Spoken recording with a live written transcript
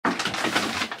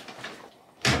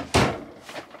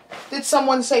Did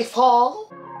someone say fall?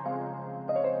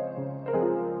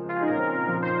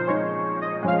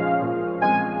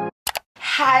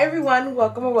 Hi everyone,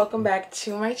 welcome or welcome back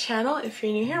to my channel. If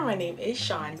you're new here, my name is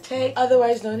Shawnywiththet,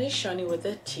 otherwise known as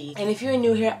Shawnywiththet. And if you're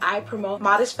new here, I promote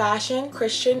modest fashion,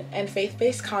 Christian and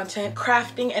faith-based content,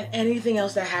 crafting, and anything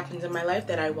else that happens in my life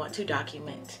that I want to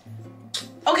document.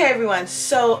 Okay everyone,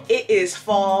 so it is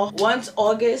fall. Once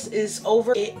August is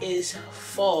over, it is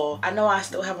fall. I know I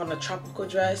still have on a tropical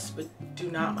dress, but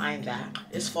do not mind that.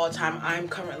 It's fall time. I'm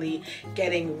currently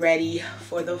getting ready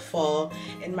for the fall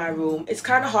in my room. It's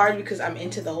kind of hard because I'm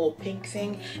into the whole pink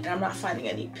thing and I'm not finding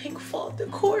any pink fall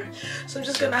decor. So I'm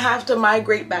just gonna have to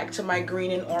migrate back to my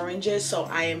green and oranges. So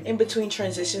I am in between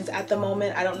transitions at the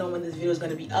moment. I don't know when this video is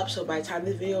gonna be up, so by the time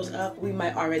this video is up, we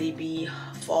might already be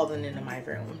falling into my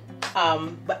room.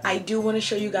 But I do want to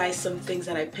show you guys some things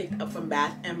that I picked up from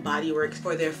Bath and Body Works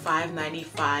for their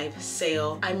 $5.95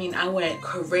 sale. I mean, I went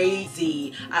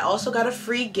crazy. I also got a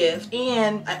free gift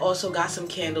and I also got some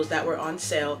candles that were on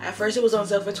sale. At first it was on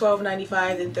sale for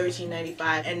 $12.95, then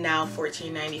 $13.95, and now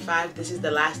 $14.95. This is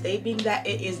the last day, being that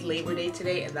it is Labor Day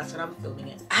today, and that's when I'm filming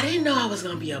it. I didn't know I was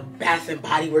gonna be a Bath and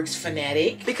Body Works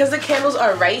fanatic because the candles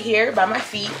are right here by my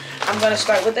feet. I'm gonna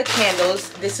start with the candles.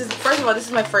 This is, first of all, this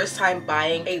is my first time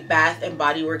buying a Bath and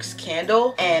Body Works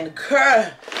candle, and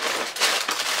girl,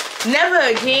 never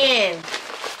again.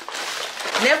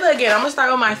 Never again. I'm gonna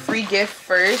start with my free gift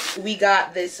first. We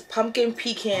got this pumpkin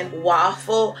pecan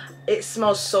waffle. It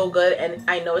smells so good, and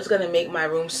I know it's gonna make my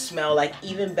room smell like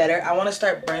even better. I want to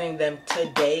start burning them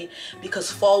today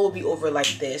because fall will be over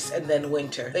like this, and then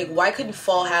winter. Like, why couldn't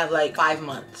fall have like 5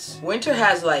 months? Winter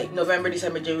has like November,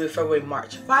 December, January, February,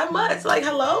 March. 5 months, like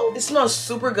hello? It smells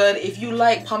super good. If you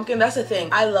like pumpkin, that's the thing.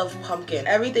 I love pumpkin.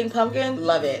 Everything pumpkin,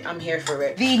 love it. I'm here for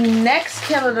it. The next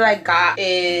candle that I got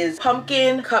is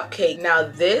pumpkin cupcake. Now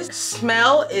this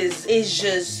smell is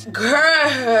just,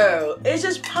 girl, it's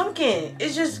just pumpkin.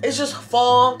 It's just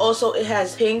fall. Also, it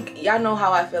has pink. Y'all know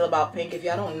how I feel about pink. If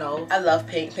y'all don't know, I love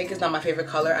pink. Pink is not my favorite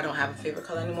color. I don't have a favorite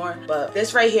color anymore. But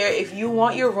this right here, if you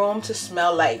want your room to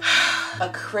smell like a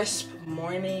crisp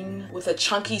morning with a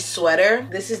chunky sweater,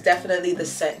 this is definitely the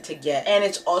scent to get. And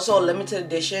it's also a limited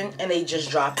edition, and they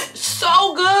just dropped it.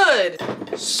 So good,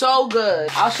 so good.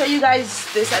 I'll show you guys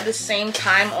this at the same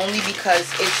time only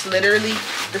because it's literally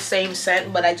the same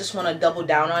scent, but I just want to double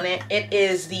down on it. It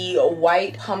is the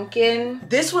white pumpkin.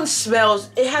 This one smells,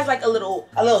 it has like a little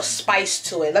spice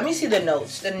to it. Let me see the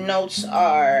notes. The notes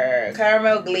are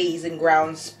caramel glaze and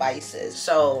ground spices.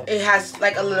 So it has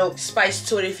like a little spice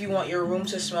to it. If you want your room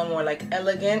to smell more like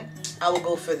elegant, I will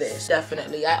go for this,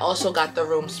 definitely. I also got the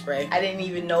room spray. I didn't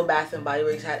even know Bath and Body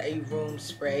Works had a room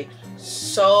spray.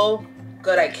 So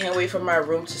good. I can't wait for my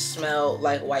room to smell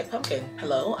like white pumpkin.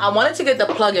 Hello. I wanted to get the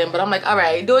plug-in, but I'm like, all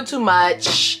right, doing too much.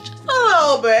 Just a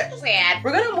little bit sad.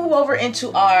 We're gonna move over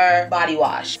into our body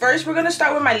wash. First, we're gonna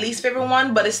start with my least favorite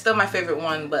one, but it's still my favorite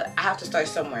one, but I have to start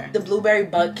somewhere. The blueberry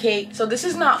bug cake. So this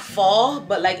is not fall,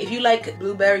 but like if you like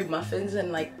blueberry muffins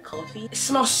and like coffee, it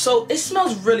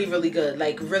smells really, really good.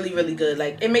 Like really, really good.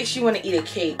 Like it makes you want to eat a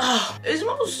cake. Oh, it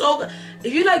smells so good.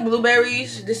 If you like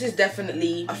blueberries, this is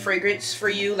definitely a fragrance for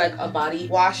you, like a body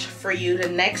wash for you. The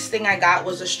next thing I got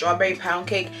was a strawberry pound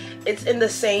cake. It's in the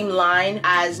same line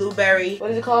as blueberry, what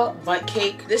is it called? Butt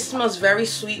cake. This smells very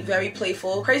sweet, very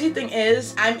playful. Crazy thing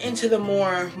is, I'm into the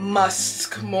more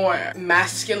musk, more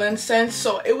masculine scents,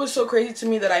 so it was so crazy to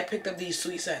me that I picked up these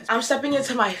sweet scents. I'm stepping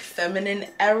into my feminine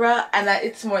era, and that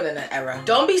it's more than an era.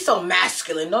 Don't be so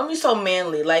masculine, don't be so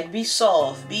manly. Like, be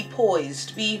soft, be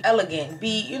poised, be elegant,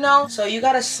 be, you know? So you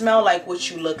gotta smell like what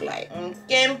you look like,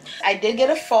 okay? I did get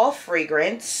a fall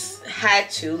fragrance, had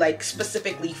to, like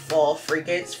specifically fall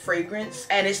fragrance,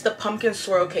 and it's the pumpkin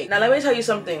swirl cake. Now let me tell you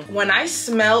something. When I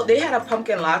smelled, they had a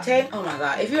pumpkin latte. Oh my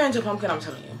god, if you're into pumpkin, I'm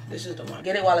telling you, this is the one.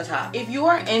 Get it while it's hot. If you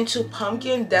are into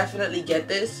pumpkin, definitely get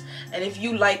this. And if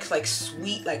you like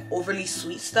sweet, like overly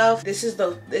sweet stuff, this is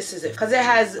it. Because it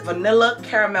has vanilla,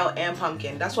 caramel, and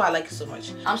pumpkin. That's why I like it so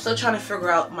much. I'm still trying to figure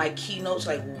out my keynotes,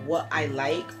 like what I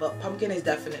like, but pumpkin is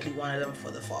definitely one of them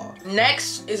for the fall.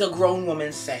 Next is a grown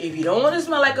woman scent. If you don't want to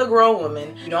smell like a grown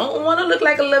woman, you don't want to look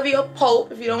like Olivia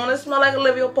Pope, if you don't want to smell like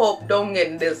Olivia Pope, don't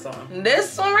get this one.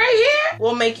 This one right here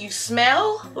will make you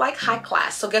smell like high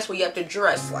class. So guess what? You have to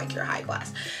dress like you're high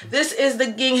class. This is the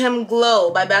Gingham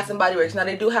Glow by Bath and Body Works. Now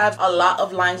they do have a lot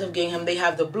of lines of gingham. They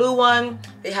have the blue one,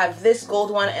 they have this gold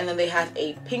one, and then they have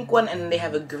a pink one, and then they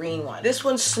have a green one. This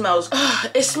one smells,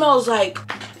 it smells like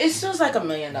 $1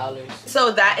 million.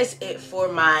 So that is it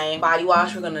for my body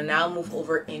wash. We're gonna now move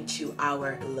over into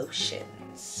our lotion.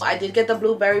 SCENTS. I did get the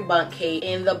blueberry bundt cake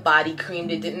in the body cream.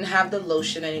 They didn't have the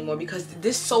lotion anymore because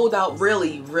this sold out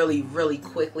really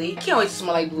quickly. I can't wait to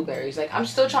smell like blueberries. Like I'm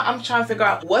trying to figure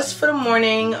out what's for the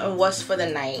morning and what's for the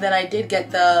night. Then I did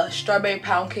get the strawberry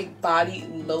pound cake body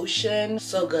lotion.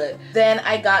 So good. Then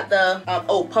I got the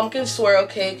pumpkin swirl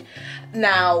cake.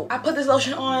 Now I put this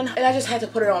lotion on and I just had to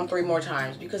put it on 3 more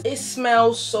times because it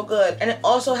smells so good. And it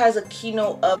also has a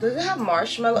keynote of, does it have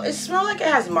marshmallow? It smells like it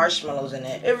has marshmallows in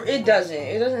it. It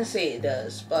doesn't say it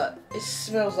does, but it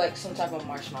smells like some type of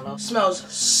marshmallow. It smells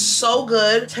so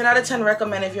good. 10 out of 10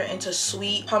 recommend if you're into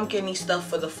sweet pumpkin-y stuff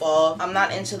for the fall. I'm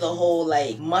not into the whole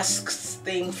like musks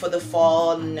thing for the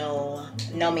fall. No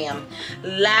ma'am.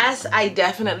 Last, I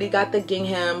definitely got the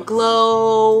Gingham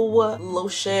Glow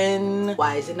lotion.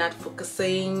 Why is it not focusing?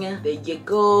 There you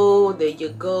go, there you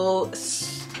go.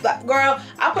 Girl,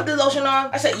 I put the lotion on.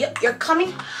 I said, yep, you're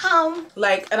coming home.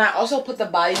 Like, and I also put the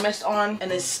body mist on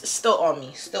and it's still on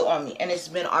me. And it's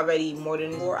been already more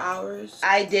than 4 hours.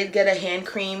 I did get a hand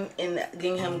cream in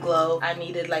Gingham Glow. I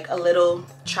needed like a little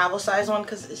travel size one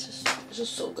because it's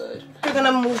just so good. We're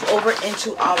gonna move over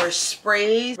into our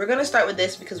sprays. We're gonna start with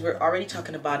this because we're already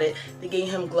talking about it. The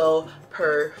Gingham Glow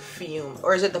Perfume.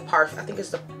 Or is it the Parf? I think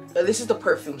it's this is the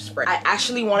perfume spray. I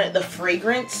actually wanted the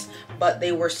fragrance, but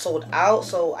they were sold out,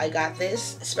 so I got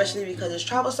this, especially because it's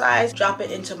travel size. Drop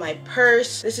it into my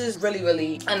purse. This is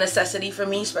really a necessity for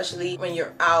me, especially when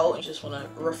you're out and you just want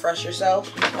to refresh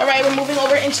yourself. All right, we're moving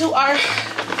over into our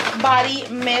body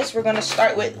mist. We're gonna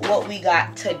start with what we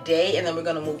got today and then we're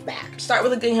gonna move back. Start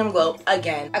with the Gingham Glow.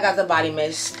 Again, I got the body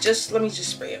mist. Let me just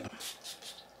spray it.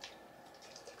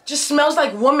 Just smells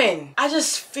like woman. I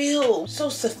just feel so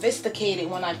sophisticated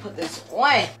when I put this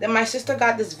on. Then my sister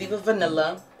got this Viva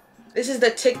Vanilla. This is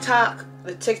the Tik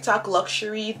Tok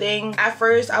luxury thing. At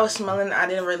first I was smelling it, I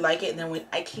didn't really like it, and then when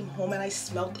I came home and I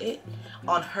smelled it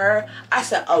on her, I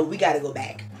said, oh, we gotta go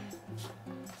back.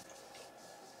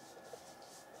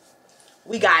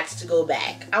 We got to go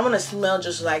back. I want to smell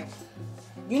just like,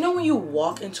 you know when you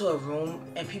walk into a room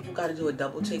and people gotta do a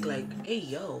double take like, hey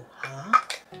yo, huh?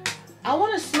 I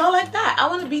want to smell like that. I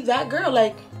want to be that girl.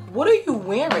 Like, what are you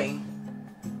wearing?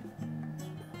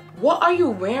 What are you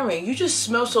wearing? You just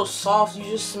smell so soft. You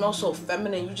just smell so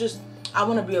feminine. I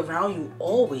want to be around you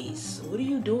always. What are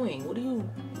you doing?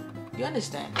 You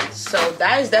understand? So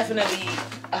that is definitely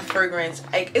a fragrance.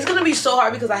 Like, it's gonna be so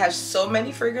hard because I have so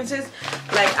many fragrances.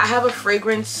 Like, I have a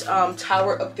fragrance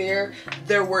tower up there.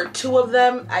 There were 2 of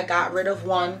them. I got rid of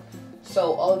one.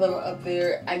 So all of them are up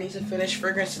there. I need to finish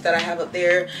fragrances that I have up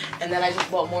there. And then I just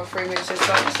bought more fragrances.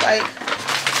 So I'm just like,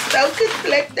 so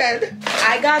conflicted.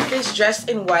 I got this dressed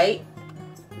in white.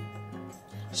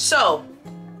 So,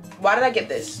 why did I get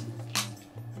this?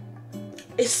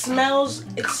 It smells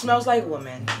like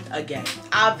woman again.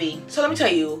 Avi. So let me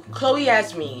tell you, Chloe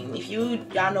Yasmin. If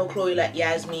y'all know Chloe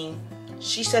Yasmin,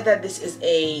 she said that this is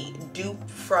a dupe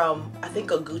from, I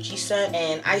think, a Gucci scent,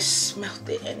 and I smelled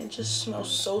it and it just smells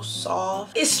so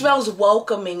soft. It smells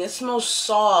welcoming. It smells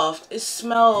soft. It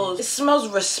smells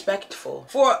respectful.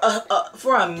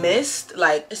 For a mist,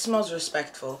 like, it smells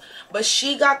respectful. But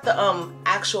she got the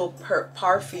actual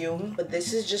perfume, but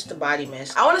this is just the body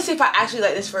mist. I want to see if I actually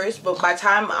like this first, but by the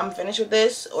time I'm finished with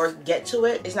this or get to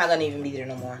it, it's not gonna even be there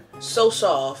no more. So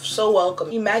soft, so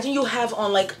welcome. Imagine you have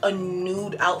on like a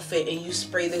nude outfit and you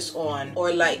spray this on,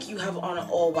 or like you have on an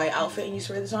all white outfit and you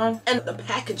spray this on, and the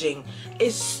packaging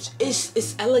is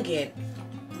elegant.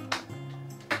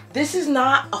 This is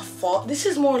not a fall, this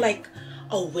is more like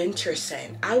a winter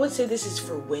scent. I would say this is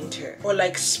for winter or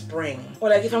like spring, or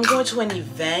like if I'm going to an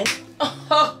event.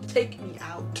 Oh, take me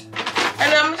out.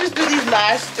 And I'm gonna just do these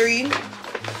last 3.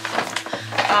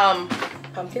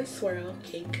 Pumpkin swirl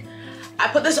cake. I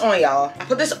put this on, y'all. I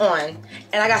put this on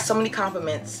and I got so many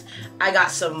compliments. I got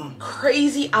some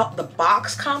crazy out the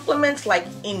box compliments, like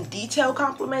in detail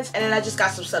compliments, and then I just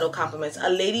got some subtle compliments. A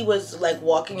lady was like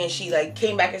walking and she like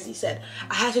came back and she said,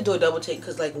 I had to do a double take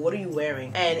because like, what are you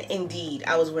wearing? And indeed,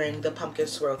 I was wearing the pumpkin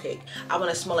swirl cake. I want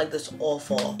to smell like this all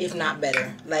fall, if not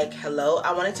better. Like, hello.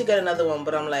 I wanted to get another one,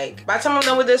 but I'm like, by the time I'm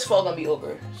done with this, fall gonna be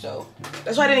over. So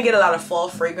that's why I didn't get a lot of fall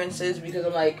fragrances, because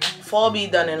I'm like, fall be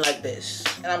done in like this.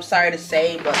 And I'm sorry to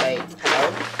say, but like,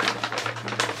 hello.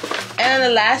 And then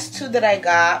the last 2 that I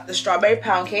got, the strawberry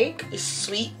pound cake is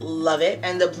sweet, love it,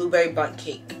 and the blueberry bundt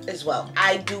cake. as well.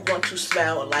 I do want to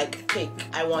smell like cake.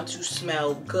 I want to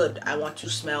smell good. I want to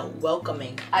smell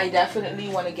welcoming. I definitely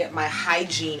want to get my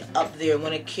hygiene up there. I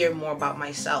want to care more about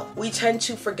myself. We tend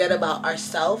to forget about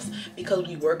ourselves because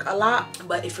we work a lot.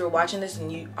 But if you're watching this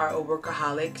and you are a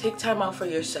workaholic, take time out for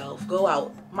yourself. Go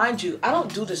out. Mind you, I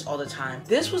don't do this all the time.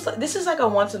 This is like a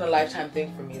once in a lifetime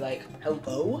thing for me. Like,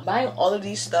 hello? Buying all of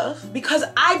these stuff because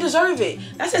I deserve it.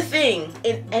 That's the thing.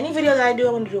 In any video that I do,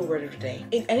 I want to do a word of the day.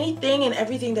 In anything and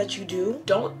everything that you do,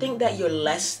 don't think that you're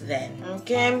less than,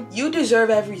 okay? You deserve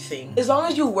everything. As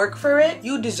long as you work for it,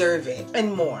 you deserve it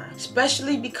and more.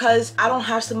 Especially because I don't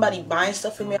have somebody buying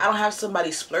stuff for me. I don't have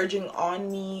somebody splurging on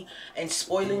me and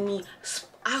spoiling me.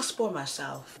 I'll spoil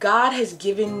myself. God has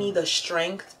given me the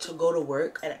strength to go to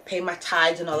work and pay my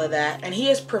tithes and all of that. And he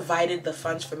has provided the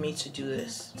funds for me to do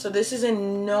this. So this is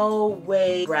in no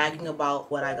way bragging about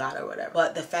what I got or whatever.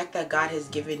 But the fact that God has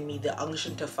given me the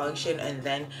unction to function and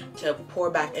then to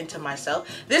pour back into myself.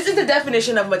 This is the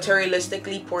definition of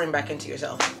materialistically pouring back into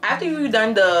yourself. After you've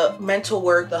done the mental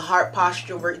work, the heart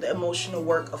posture work, the emotional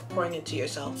work of pouring into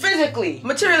yourself. Physically,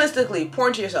 materialistically, pour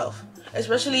into yourself.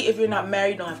 Especially if you're not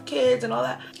married, don't have kids and all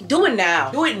that. Do it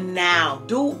now. Do it now.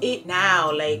 Do it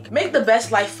now. Like, make the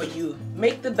best life for you.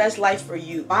 Make the best life for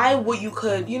you. Buy what you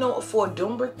could, you know, afford.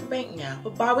 Don't break the bank now.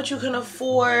 But buy what you can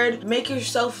afford. Make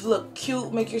yourself look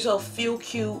cute. Make yourself feel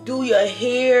cute. Do your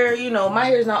hair. You know, my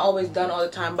hair is not always done all the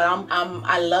time, but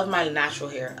I love my natural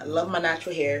hair. I love my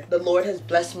natural hair. The Lord has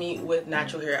blessed me with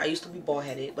natural hair. I used to be bald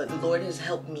headed, but the Lord has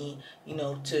helped me, you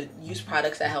know, to use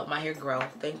products that help my hair grow.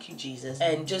 Thank you, Jesus.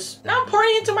 And just now I'm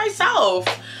pouring into myself.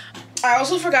 I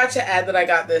also forgot to add that I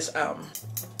got this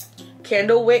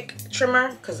candle wick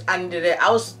trimmer because I needed it.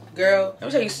 Girl, let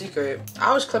me tell you a secret.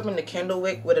 I was clipping the candle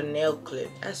wick with a nail clip.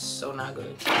 That's so not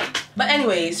good. But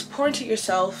anyways, pour into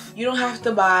yourself. You don't have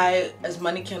to buy as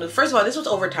many candles. First of all, this was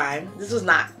overtime. This was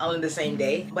not on the same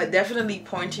day. But definitely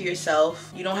pour into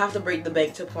yourself. You don't have to break the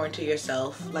bank to pour into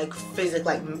yourself. Like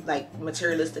physically, like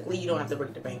materialistically, you don't have to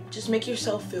break the bank. Just make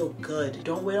yourself feel good.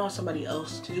 Don't wait on somebody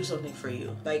else to do something for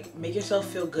you. Like, make yourself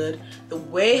feel good. The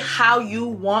way how you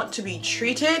want to be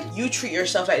treated, you treat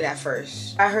yourself like that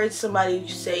first. I heard somebody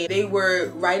say they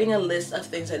were writing a list of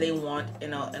things that they want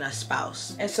in a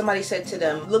spouse. And somebody said to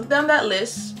them, look down that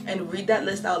list and read that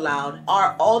list out loud.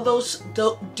 Are all those,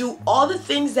 do all the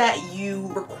things that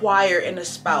you require in a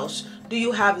spouse, do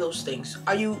you have those things?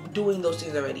 Are you doing those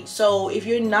things already? So if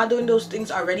you're not doing those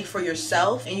things already for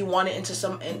yourself and you want it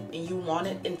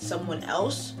in someone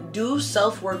else, do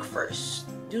self-work first.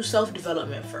 Do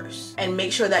self-development first. And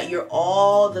make sure that you're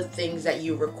all the things that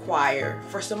you require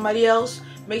for somebody else,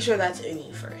 make sure that's in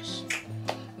you first.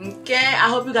 Okay, I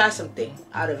hope you got something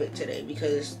out of it today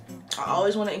because I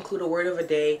always want to include a word of a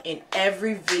day in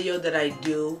every video that I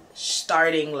do,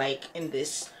 starting like in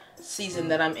this season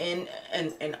that I'm in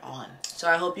and on. So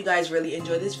I hope you guys really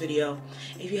enjoy this video.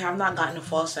 If you have not gotten a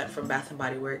fall scent from Bath &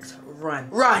 Body Works,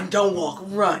 run, don't walk,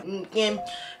 run. Okay?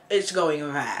 It's going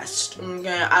fast.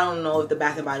 Okay? I don't know if the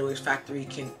Bath & Body Works factory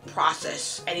can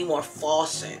process any more fall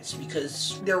scents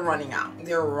because they're running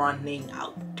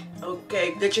out.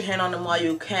 Okay, get your hand on them while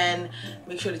you can.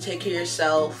 Make sure to take care of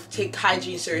yourself. Take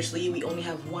hygiene seriously. We only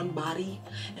have one body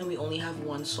and we only have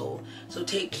one soul. So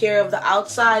take care of the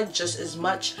outside just as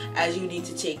much as you need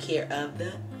to take care of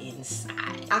the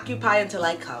inside. Occupy until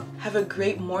I come. Have a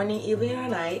great morning, evening, or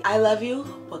night. I love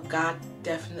you, but God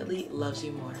definitely loves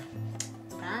you more.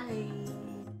 Bye.